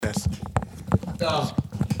Do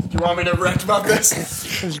you want me to rant about this?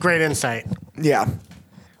 It was great insight. Yeah.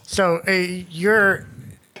 So hang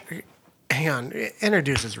on,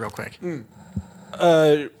 introduce us real quick.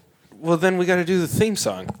 Well, then we got to do the theme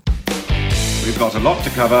song. We've got a lot to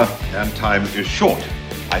cover, and time is short.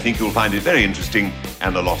 I think you'll find it very interesting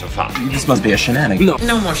and a lot of fun. This must be a shenanigan.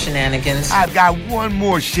 No more shenanigans. I've got one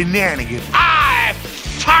more shenanigan. I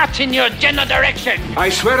fart in your general direction. I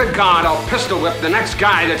swear to God, I'll pistol whip the next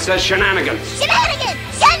guy that says shenanigans. Shenanigans!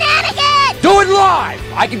 Shenanigans! Do it live.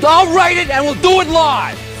 I'll write it and we'll do it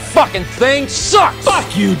live. Fucking thing sucks.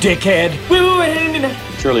 Fuck you, dickhead.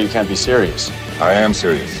 Surely you can't be serious. I am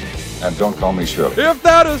serious. And don't call me Shirley. If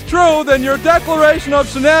that is true, then your declaration of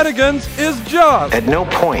shenanigans is just. At no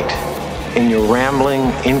point in your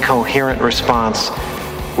rambling, incoherent response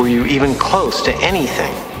were you even close to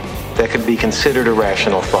anything that could be considered a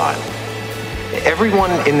rational thought.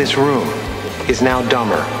 Everyone in this room is now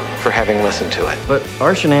dumber for having listened to it. But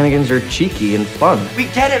our shenanigans are cheeky and fun. We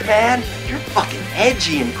get it, man. You're fucking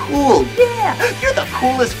edgy and cool. Yeah, you're the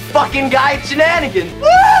coolest fucking guy at shenanigans.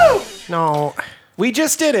 Woo! No. We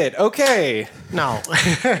just did it. Okay. No.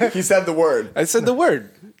 He said the word. I said the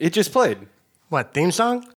word. It just played. What, theme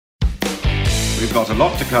song? We've got a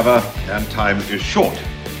lot to cover, and time is short.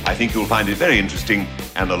 I think you'll find it very interesting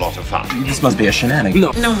and a lot of fun. This must be a shenanigan.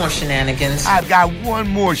 No more shenanigans. I've got one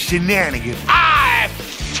more shenanigan. I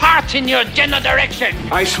fart in your general direction.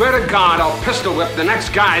 I swear to God, I'll pistol whip the next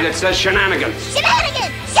guy that says shenanigans.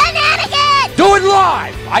 Shenanigans! Shenanigans! Do it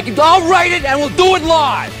live. I'll write it and we'll do it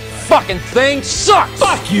live. Fucking thing sucks.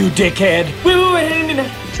 Fuck you, dickhead.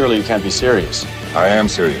 Surely you can't be serious. I am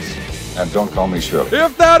serious. And don't call me Shirley.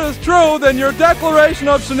 If that is true, then your declaration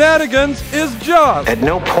of shenanigans is just. At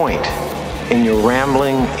no point in your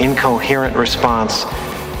rambling, incoherent response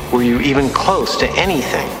were you even close to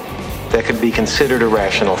anything that could be considered a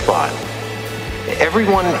rational thought.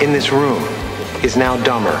 Everyone in this room is now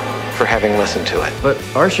dumber for having listened to it. But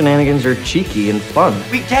our shenanigans are cheeky and fun.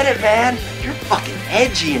 We get it, man. You're fucking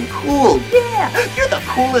edgy and cool. Yeah, you're the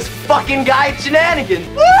coolest fucking guy at shenanigans.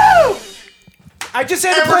 Woo! I just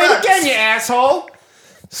had to play it again, you asshole.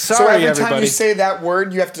 So Sorry, every time everybody. you say that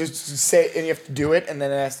word, you have to say and you have to do it, and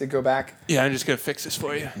then it has to go back. Yeah, I'm just gonna fix this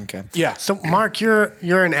for you. Okay. Yeah. So, Mark, you're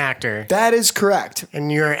an actor, That is correct.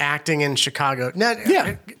 and you're acting in Chicago. Now,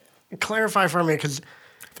 Yeah. clarify for me, because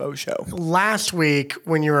Faux show. last week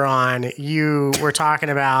when you were on, you were talking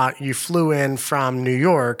about you flew in from New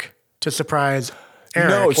York to surprise Eric.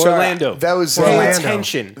 No, sorry. Orlando. That was Pay Orlando.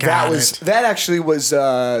 attention. Got it. that actually was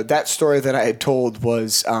that story that I had told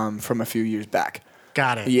was from a few years back.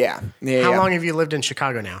 Got it. Yeah. How long have you lived in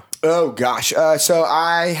Chicago now? Oh gosh. So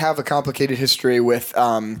I have a complicated history with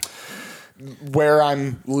where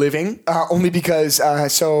I'm living, only because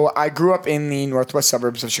so I grew up in the northwest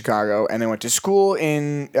suburbs of Chicago, and I went to school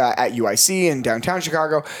at UIC in downtown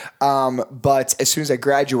Chicago. But as soon as I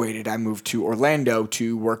graduated, I moved to Orlando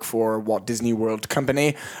to work for Walt Disney World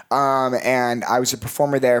Company, and I was a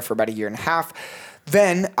performer there for about a year and a half.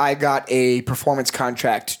 Then I got a performance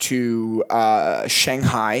contract to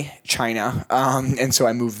Shanghai, China, and so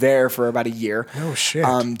I moved there for about a year. Oh shit!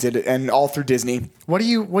 Did it, and all through Disney. What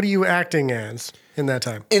are you acting as in that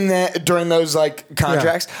time? During those like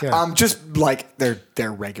contracts, Yeah. just like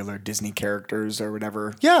they're regular Disney characters or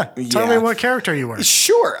whatever. Yeah. Tell me what character you were.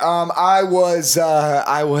 Sure. I was.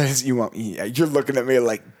 You won't. You're looking at me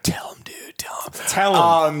like, tell him, dude.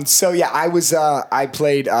 Tell him. So yeah, I was. I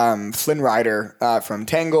played Flynn Rider from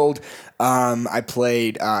Tangled. I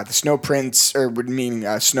played the Snow Prince, or meaning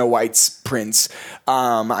Snow White's prince.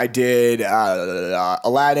 I did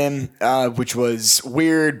Aladdin, which was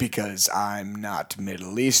weird because I'm not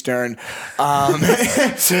Middle Eastern.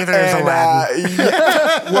 Neither is Aladdin.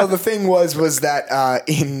 Yeah. Well, the thing was that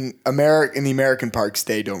in the American parks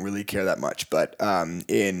they don't really care that much, but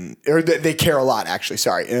they care a lot actually.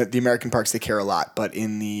 Sorry, in the American parks they care a lot, but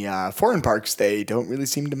in the foreign parks they don't really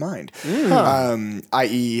seem to mind.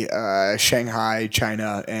 I.e. Shanghai,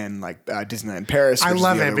 China, and like Disneyland Paris. I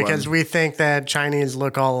love it because we think that Chinese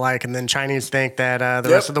look all alike, and then Chinese think that the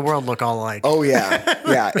rest of the world look all alike. Oh yeah,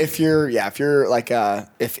 yeah. If you're like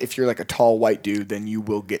if you're like a tall white dude, then you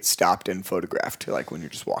will get stopped and photographed, like when you're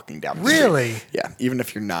just walking down the street. Really? Yeah. Even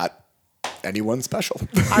if you're not anyone special.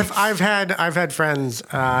 I've had friends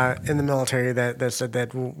in the military that said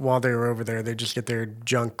that while they were over there, they just get their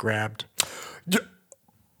junk grabbed.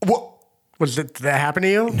 What? Did that happen to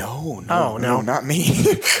you? No, not me.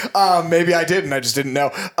 Maybe I did, and I just didn't know.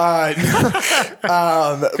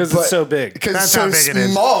 Because it's so big. Because it's That's so how big it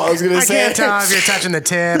is. small. I was going to say. I can't tell if you're touching the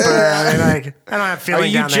tip or I don't have feeling Are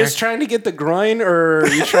you down just there. trying to get the groin, or are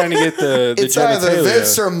you trying to get the It's either genitalia?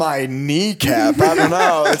 this or my kneecap. I don't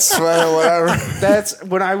know. It's whatever. That's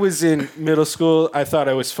when I was in middle school. I thought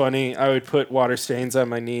I was funny. I would put water stains on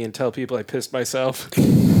my knee and tell people I pissed myself.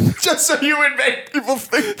 Just so you would make people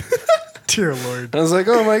think. Dear Lord. I was like,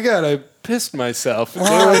 oh my God, I pissed myself. And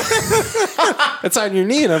they were like, it's on your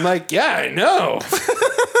knee. And I'm like, yeah, I know.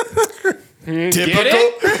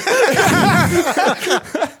 Typical.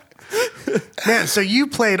 Man, so you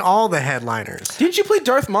played all the headliners. Didn't you play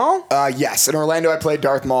Darth Maul? Yes. In Orlando, I played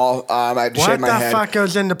Darth Maul. I had to What shave my the head. fuck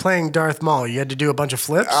goes into playing Darth Maul? You had to do a bunch of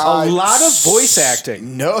flips? A lot of voice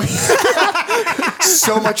acting. No.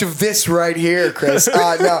 So much of this right here, Chris.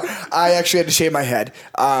 No, I actually had to shave my head.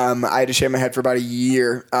 I had to shave my head for about a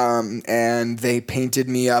year, and they painted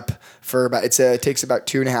me up for about. It takes about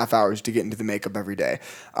 2.5 hours to get into the makeup every day,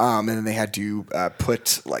 and then they had to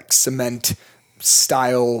put like cement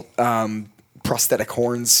style prosthetic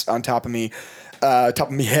horns on top of me,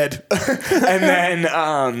 head, and then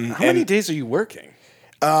How many days are you working?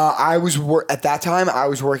 at that time I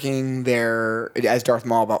was working there as Darth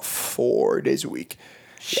Maul about 4 days a week.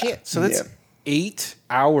 Shit. Yeah. So that's 8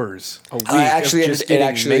 hours a week It actually of just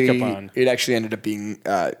getting makeup on. It actually ended up being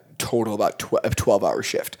total about a 12-hour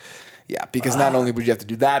shift. Yeah, because not only would you have to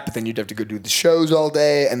do that, but then you'd have to go do the shows all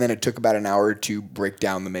day, and then it took about an hour to break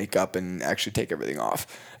down the makeup and actually take everything off.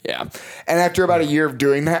 Yeah. And after about a year of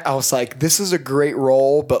doing that, I was like, this is a great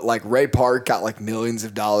role, but like Ray Park got like millions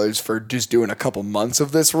of dollars for just doing a couple months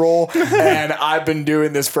of this role. And I've been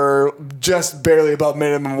doing this for just barely above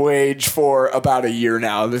minimum wage for about a year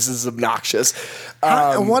now. This is obnoxious.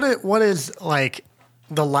 What is like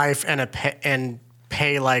the life and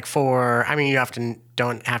pay like for, I mean, you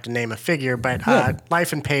don't have to name a figure, but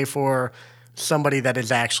life and pay for somebody that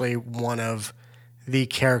is actually one of the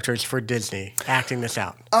characters for Disney acting this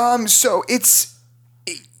out? So it's,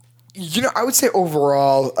 I would say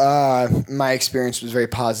overall, my experience was very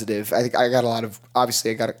positive. I think I got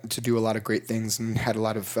obviously I got to do a lot of great things and had a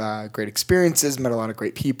lot of great experiences, met a lot of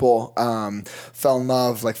great people, fell in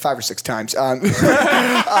love like 5 or 6 times. So,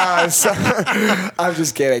 I'm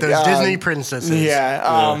just kidding. Those Disney princesses.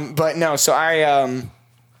 Yeah. But no, so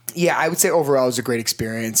I would say overall it was a great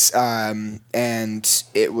experience, and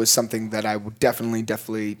it was something that I would definitely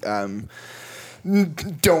I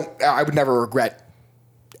would never regret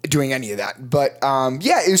doing any of that. But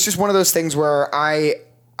it was just one of those things where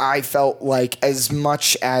I felt like as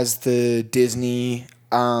much as the Disney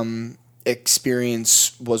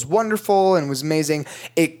experience was wonderful and was amazing,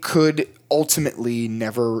 it could ultimately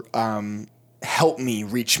never help me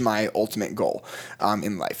reach my ultimate goal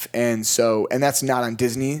in life. And that's not on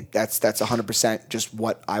Disney. That's 100% just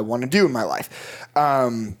what I want to do in my life.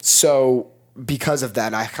 So because of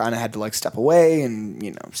that, I kind of had to like step away and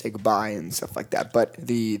say goodbye and stuff like that. But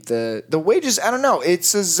the wages, I don't know.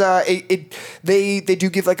 It's they do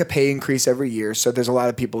give like a pay increase every year. So there's a lot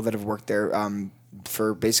of people that have worked there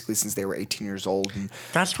for basically since they were 18 years old. And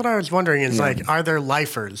that's what I was wondering is like, are there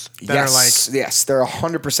lifers that yes, are like... Yes, there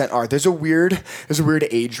 100% are. There's a weird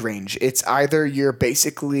age range. It's either you're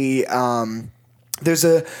basically there's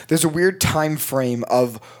a weird time frame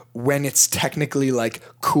of when it's technically like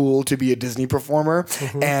cool to be a Disney performer,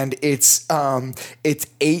 and it's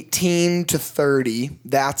 18 to 30.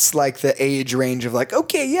 That's like the age range of like,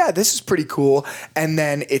 okay, yeah, this is pretty cool. And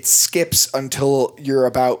then it skips until you're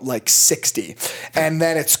about like 60, and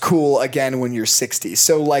then it's cool again when you're 60.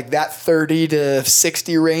 So like that 30 to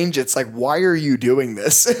 60 range, it's like, why are you doing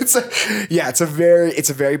this? It's a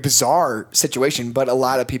very bizarre situation. But a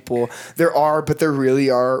lot of people there really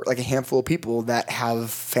are like a handful of people that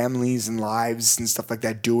have families and lives and stuff like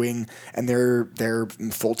that doing, and their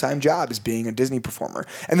full-time job is being a Disney performer,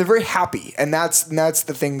 and they're very happy. And that's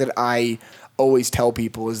the thing that I always tell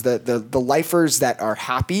people is that the lifers that are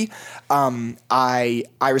happy, I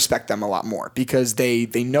respect them a lot more because they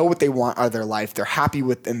know what they want out of their life. They're happy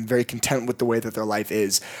with and very content with the way that their life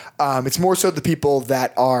is. It's more so the people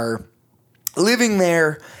that are living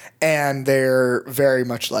there and they're very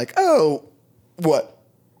much like, oh, what?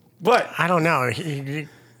 I don't know.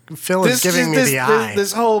 Phil is giving me the eye.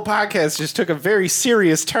 This whole podcast just took a very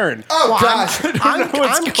serious turn. Oh, gosh.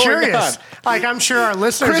 I'm curious. Like, I'm sure our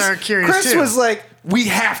listeners are curious, Chris too. was like, we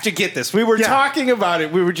have to get this. We were talking about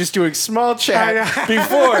it. We were just doing small chat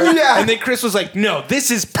before. And then Chris was like, no,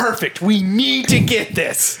 this is perfect. We need to get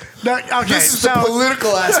this. Okay, this is the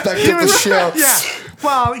political aspect of the show.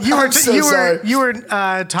 Well, you were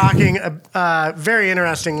sorry. talking very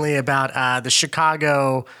interestingly about the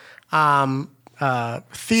Chicago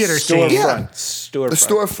theater scene. The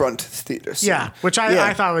storefront theater scene. Yeah, which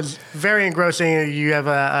I thought was very engrossing. You have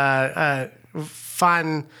a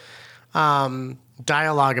fun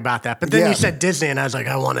dialogue about that. But then you said Disney, and I was like,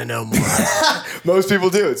 I want to know more. Most people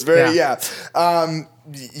do. It's very, so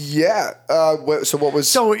what was...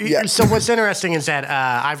 So what's interesting is that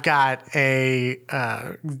I've got the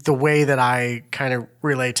way that I kind of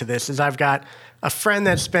relate to this is I've got a friend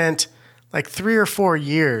that spent like 3 or 4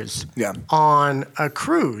 years on a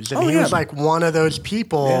cruise. And he was like one of those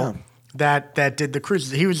people that did the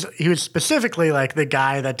cruises. He was specifically like the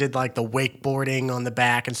guy that did like the wakeboarding on the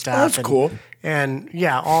back and stuff. Oh, that's cool. And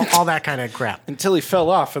all that kind of crap. Until he fell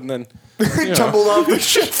off and then tumbled off the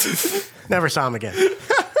ship. Never saw him again.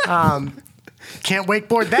 Can't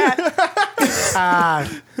wakeboard that.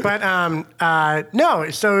 No.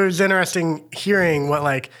 So it was interesting hearing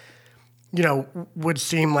what would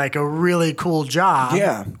seem like a really cool job,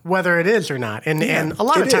 whether it is or not. And a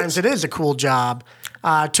lot of times it is a cool job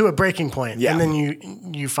to a breaking point. And then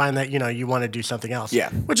you find that, you want to do something else.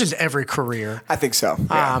 Yeah. Which is every career. I think so.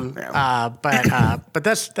 But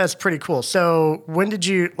that's pretty cool. So when did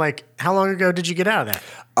you, how long ago did you get out of that?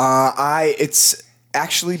 It's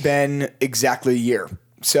actually been exactly a year.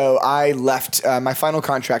 So I left, my final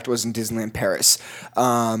contract was in Disneyland Paris.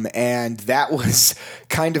 And that was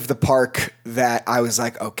kind of the park that I was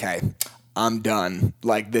like, okay, I'm done.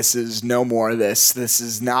 Like, this is no more of this. This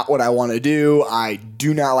is not what I want to do. I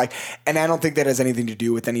do not like, and I don't think that has anything to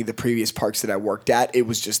do with any of the previous parks that I worked at. It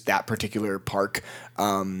was just that particular park.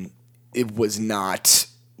 It was not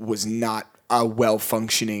a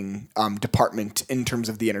well-functioning department in terms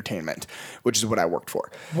of the entertainment, which is what I worked for.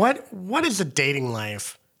 What is the dating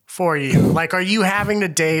life for you? Like, are you having to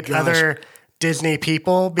date other Disney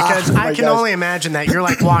people? Because I can only imagine that you're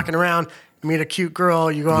like walking around, meet a cute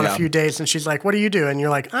girl, you go on a few dates, and she's like, what do you do? And you're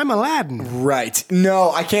like, I'm Aladdin. Right.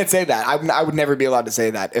 No, I can't say that. I would never be allowed to say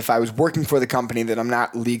that. If I was working for the company, that I'm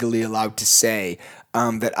not legally allowed to say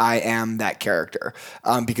that I am that character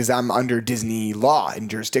because I'm under Disney law and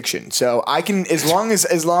jurisdiction. So I can, as long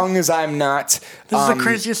as I'm not. This is the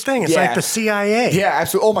craziest thing. It's like the CIA. Yeah,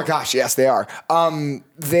 absolutely. Oh my gosh, yes, they are. As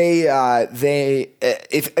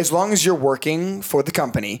long as you're working for the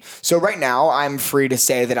company. So right now, I'm free to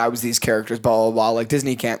say that I was these characters, blah blah blah. Like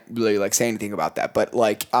Disney can't really say anything about that. But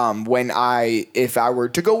if I were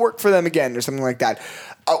to go work for them again or something like that.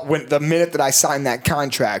 When the minute that I sign that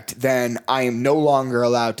contract, then I am no longer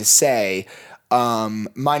allowed to say,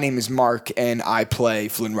 my name is Mark and I play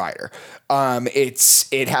Flynn Rider.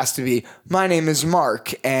 It has to be, my name is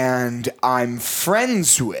Mark and I'm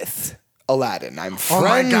friends with Aladdin. I'm friends. Oh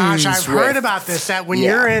my gosh, I've heard about this. That when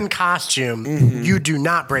you're in costume, you do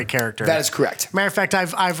not break character. That is correct. Matter of fact,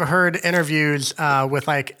 I've heard interviews with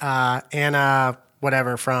Anna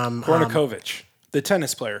whatever from Kornikovich, the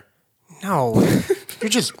tennis player. No, you're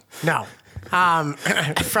just no. From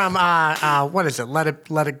what is it? Let it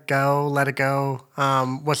go.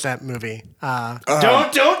 What's that movie? Don't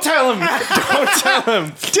tell him. Don't tell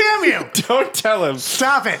him. Damn you! Don't tell him.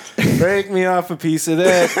 Stop it. Break me off a piece of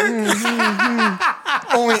that.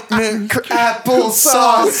 Ointment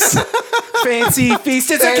applesauce. Fancy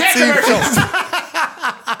feast. It's a cat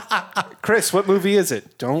commercial. Chris, what movie is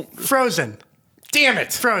it? Frozen. Damn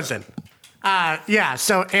it. Frozen.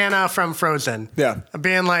 So Anna from Frozen. Yeah.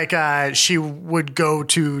 Being like, she would go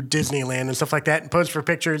to Disneyland and stuff like that and pose for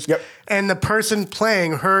pictures. Yep. And the person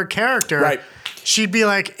playing her character, right. She'd be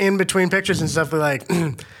like in between pictures and stuff, like,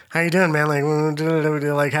 how you doing, man?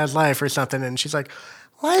 Like, how's life or something? And she's like,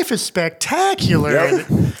 life is spectacular. Yep.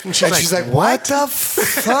 And she's like, what the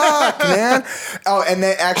fuck, man? Oh, and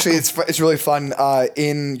then actually, it's really fun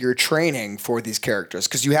in your training for these characters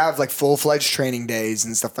because you have like full-fledged training days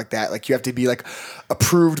and stuff like that. Like you have to be like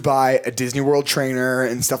approved by a Disney World trainer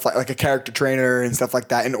and stuff like a character trainer and stuff like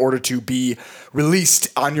that in order to be released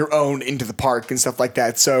on your own into the park and stuff like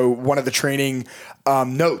that. So one of the training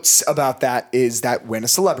notes about that is that when a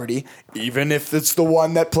celebrity, even if it's the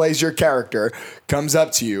one that plays your character, comes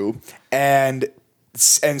up to you and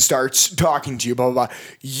starts talking to you, blah, blah, blah,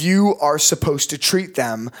 you are supposed to treat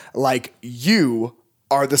them like you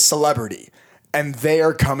are the celebrity and they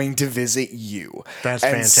are coming to visit you. That's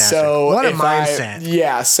and fantastic. So what a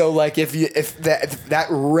mindset. So like if that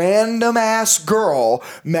random ass girl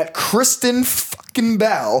met Kristen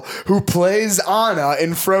Bell, who plays Anna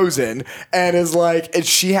in Frozen, and is like, and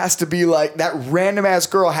she has to be like, that random ass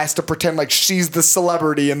girl has to pretend like she's the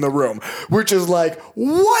celebrity in the room, which is like,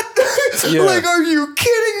 what? Like, are you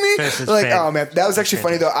kidding me? Like, big. Oh man, that was actually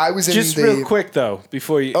funny though. I was in just real quick though,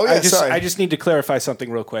 before you. Oh yeah, I just need to clarify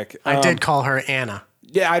something real quick. I did call her Anna.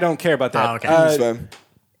 Yeah, I don't care about that. Oh, okay.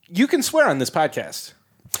 You can swear on this podcast.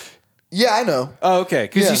 Yeah, I know. Oh, okay,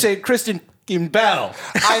 because you say Kristen Bell.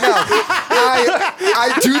 I know.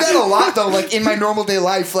 I do that a lot though, like in my normal day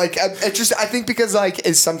life. Like, I think because like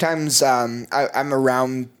is sometimes I'm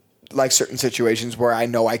around like certain situations where I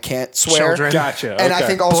know I can't swear. Children. Gotcha. And I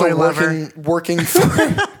think also working for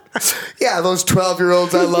those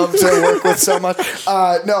 12-year-olds I love to work with so much.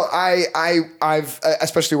 No, I've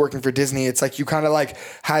especially working for Disney. It's like you kind of like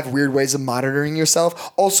have weird ways of monitoring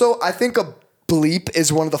yourself. Also, I think a bleep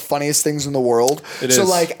is one of the funniest things in the world. So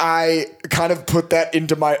like I kind of put that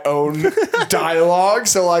into my own dialogue.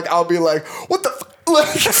 So like I'll be like, what the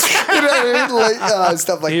like, you know what I mean? Like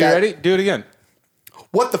stuff like that. You ready? Do it again.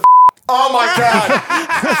 What the oh my God.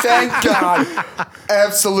 Thank God.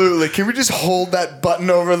 Absolutely. Can we just hold that button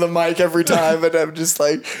over the mic every time? And I'm just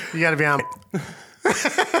like, you gotta be on.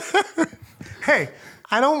 Hey,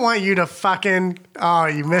 I don't want you to fucking, oh,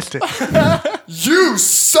 you missed it. You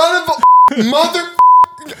son of a mother.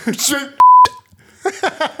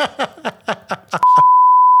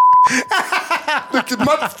 Look at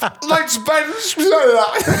my lights.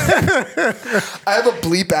 I have a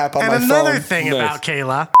bleep app on my phone. And another thing about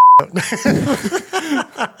Kayla.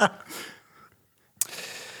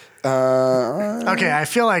 Okay, I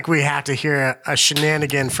feel like we have to hear a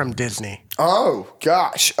shenanigan from Disney. Oh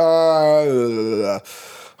gosh. Oh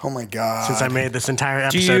my God. Since I made this entire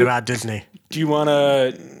episode about Disney. Do you want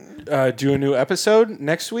to do a new episode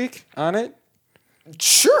next week on it?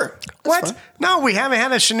 Sure. What? Fine. No, we haven't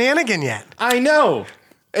had a shenanigan yet. I know.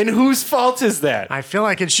 And whose fault is that? I feel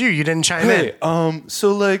like it's you. You didn't chime in.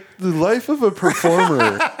 So like the life of a performer,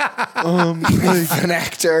 like an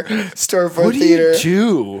actor, store for what theater. What do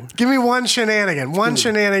you do? Give me one shenanigan. One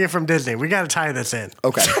shenanigan from Disney. We got to tie this in.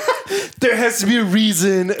 Okay. There has to be a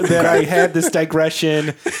reason that I had this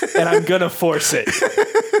digression, and I'm gonna force it.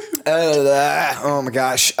 Oh my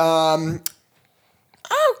gosh.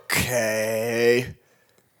 Okay.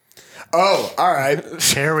 Oh, all right.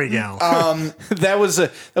 There we go. That was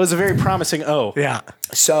a very promising O. Yeah.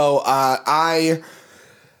 So I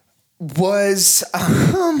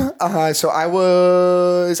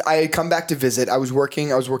had come back to visit. I was working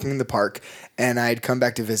in the park, and I had come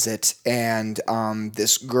back to visit, and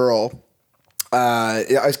this girl.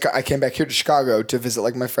 I came back here to Chicago to visit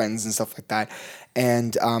like my friends and stuff like that,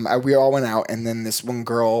 and we all went out, and then this one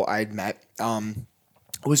girl I'd met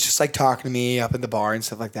was just like talking to me up at the bar and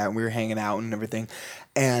stuff like that, and we were hanging out and everything,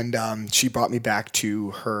 and she brought me back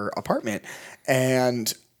to her apartment,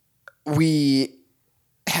 and we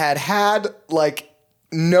had like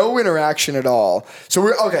no interaction at all. So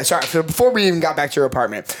we're okay. Sorry. So before we even got back to her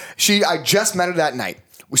apartment, I just met her that night.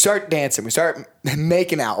 We start dancing. We start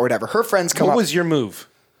making out or whatever. Her friends come up. What was your move?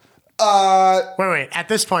 Wait. At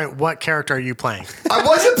this point, what character are you playing? I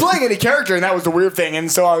wasn't playing any character, and that was the weird thing. And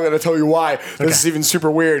so I'm going to tell you why. This is even super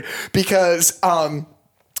weird because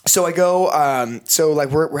so I go, so like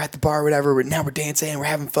we're at the bar or whatever. Now we're dancing, we're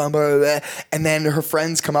having fun, blah, blah, blah. And then her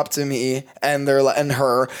friends come up to me and they're like,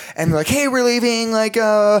 they're like, hey, we're leaving. Like,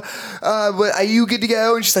 are you good to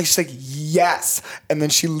go? And she's like, yes. And then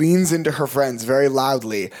she leans into her friends very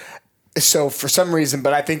loudly. So for some reason,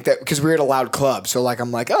 but I think that because we're at a loud club, so like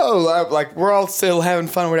I'm like, oh, like we're all still having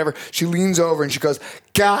fun, or whatever. She leans over and she goes,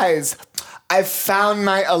 guys, I found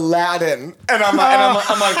my Aladdin, and I'm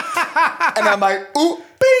like, ooh,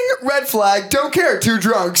 bing, red flag, don't care, too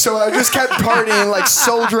drunk. So I just kept partying, like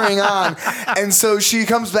soldiering on, and so she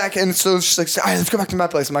comes back, and so she's like, all right, let's go back to my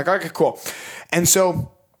place. I'm like, okay, cool, and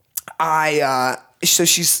so So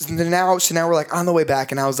now we're like on the way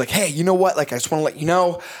back, and I was like, hey, you know what? Like, I just want to let you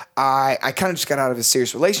know, I kind of just got out of a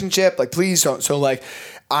serious relationship. Like, please don't. So like,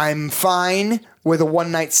 I'm fine with a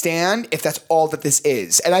one night stand if that's all that this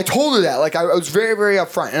is. And I told her that. Like, I was very, very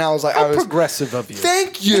upfront, and I was like, how progressive of you.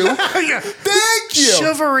 Thank you. Thank you.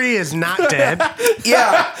 Chivalry is not dead.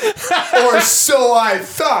 Yeah. Or so I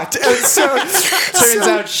thought. And so turns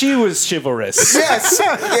out she was chivalrous. Yes.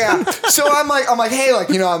 Yeah. So I'm like, hey, like,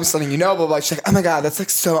 you know, I'm just letting you know, blah, blah. She's like, oh my God, that's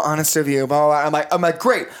like so honest of you, blah, blah, blah. I'm like,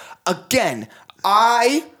 great. Again,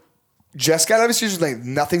 I just got out of a situation, like,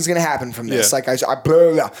 nothing's going to happen from this. Yeah. Like, I blah,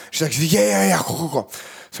 blah, blah. She's like, yeah, cool.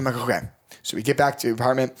 So I'm like, okay. So we get back to the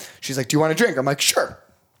apartment. She's like, do you want a drink? I'm like, sure.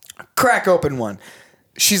 Crack open one.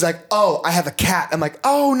 she's like, oh, I have a cat. I'm like,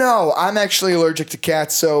 oh no, I'm actually allergic to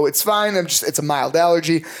cats, so it's fine. It's a mild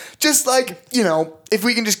allergy. Just like, if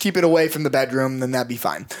we can just keep it away from the bedroom, then that'd be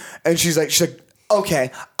fine. And she's like,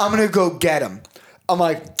 okay, I'm gonna go get him. I'm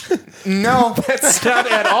like, no. That's not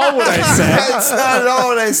at all what I said. That's not at all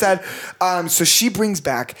what I said. So she brings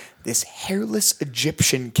back this hairless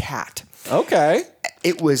Egyptian cat. Okay.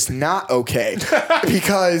 It was not okay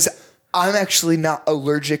because I'm actually not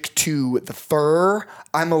allergic to the fur.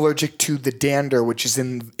 I'm allergic to the dander, which is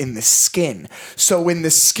in the skin. So when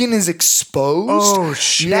the skin is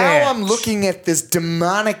exposed, now I'm looking at this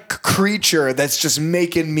demonic creature that's just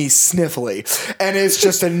making me sniffly, and it's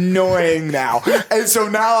just annoying now. And so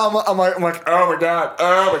now I'm like, oh my god,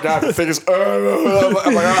 the thing is, I'm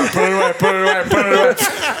like, put it away.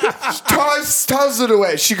 Toss it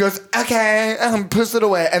away. She goes, okay, puts it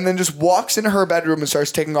away, and then just walks into her bedroom and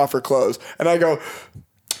starts taking off her clothes. And I go,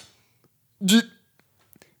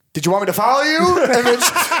 did you want me to follow you? And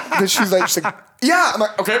then she's like, yeah. I'm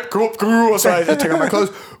like, okay, cool. So I take off my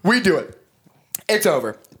clothes. We do it. It's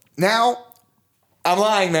over. Now I'm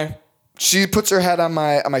lying there. She puts her head on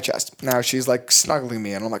my chest. Now she's like snuggling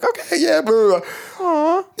me, and I'm like, okay, yeah, blah, blah.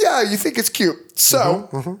 Aww. Yeah, you think it's cute.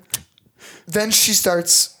 So then she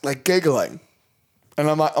starts like giggling, and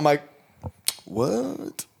I'm like,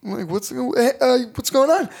 what? I'm like, what's going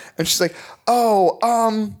on? And she's like, oh,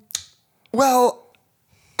 well,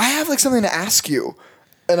 I have like something to ask you.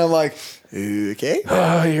 And I'm like, okay.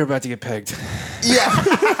 Oh, you're about to get pegged. Yeah.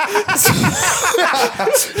 I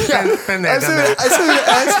said to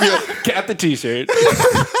ask you. Got the t-shirt.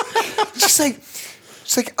 She's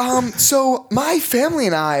like, so my family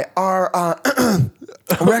and I are,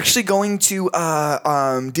 we're actually going to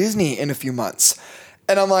Disney in a few months.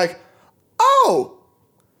 And I'm like, oh,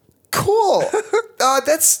 cool.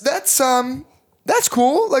 That's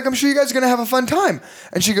cool. Like, I'm sure you guys are gonna have a fun time.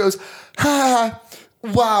 And she goes,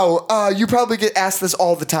 wow, you probably get asked this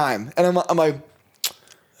all the time. And I'm like,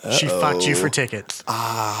 she fucked you for tickets. And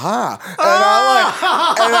I'm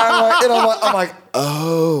like,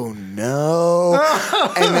 oh no.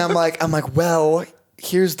 And I'm like, well,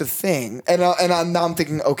 here's the thing. And now I'm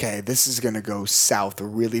thinking, okay, this is going to go south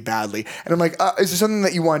really badly. And I'm like, is there something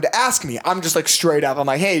that you wanted to ask me? I'm just like straight up. I'm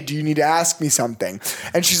like, hey, do you need to ask me something?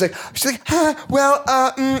 And she's like, I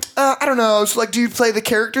don't know. So like, do you play the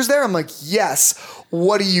characters there? I'm like, yes.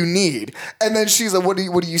 What do you need? And then she's like, what are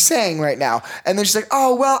you saying right now? And then she's like,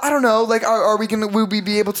 oh, well, I don't know. Like, will we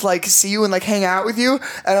be able to like see you and like hang out with you?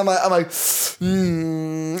 And I'm like,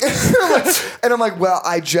 and I'm like, well,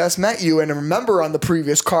 I just met you. And remember on the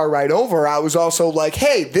previous car ride over, I was also like,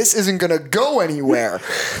 hey, this isn't going to go anywhere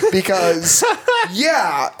because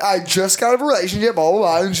I just got out of a relationship, blah, blah,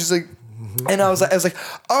 blah. And she's like, and I was like,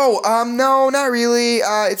 oh, no, not really.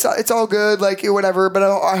 It's all good, like whatever. But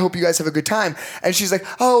I hope you guys have a good time. And she's like,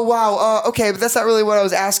 oh wow, okay, but that's not really what I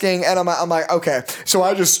was asking. And I'm like, okay. So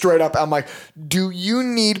I just straight up, I'm like, do you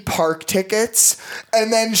need park tickets?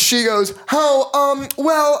 And then she goes, oh,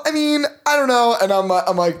 well, I mean, I don't know. And I'm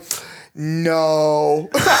like. No.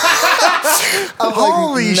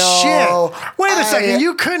 Holy shit. Wait a second.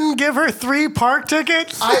 You couldn't give her 3 park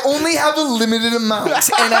tickets? I only have a limited amount,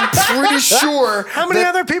 and I'm pretty sure. How many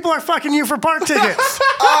other people are fucking you for park tickets?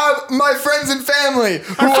 My friends and family.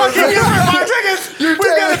 Are fucking you for park tickets? We've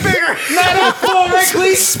got it bigger.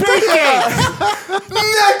 Metaphorically speaking.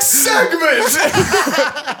 Next segment.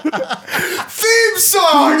 Theme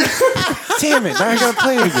song. Damn it. Now I gotta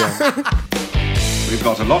play it again. We've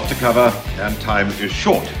got a lot to cover, and time is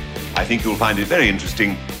short. I think you'll find it very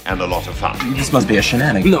interesting and a lot of fun. This must be a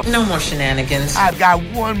shenanigan. No more shenanigans. I've got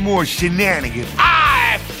one more shenanigan.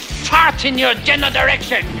 I fart in your general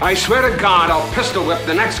direction. I swear to God, I'll pistol whip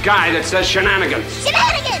the next guy that says shenanigans.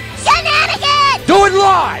 Shenanigans! Shenanigans! Do it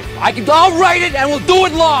live. I'll write it and we'll do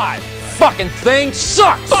it live. Fucking thing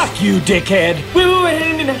sucks. Fuck you, dickhead.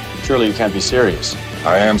 Surely you can't be serious.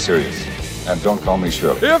 I am serious. And don't call me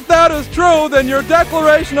Shirley. If that is true, then your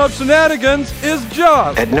declaration of shenanigans is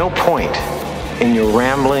just. At no point in your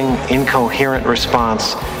rambling, incoherent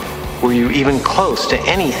response were you even close to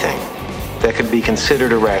anything that could be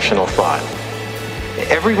considered a rational thought.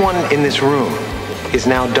 Everyone in this room is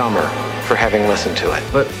now dumber for having listened to it.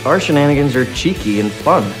 But our shenanigans are cheeky and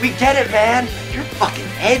fun. We get it, man. You're fucking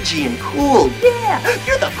edgy and cool. Yeah,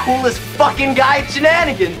 you're the coolest fucking guy at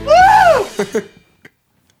Shenanigans. Woo!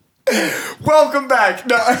 Welcome back.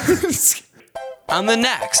 No. On the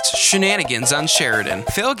next Shenanigans on Sheridan,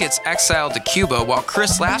 Phil gets exiled to Cuba while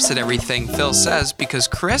Chris laughs at everything Phil says because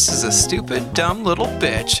Chris is a stupid, dumb little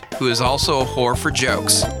bitch who is also a whore for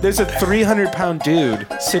jokes. There's a 300-pound dude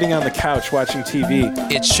sitting on the couch watching TV.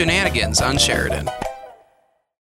 It's Shenanigans on Sheridan.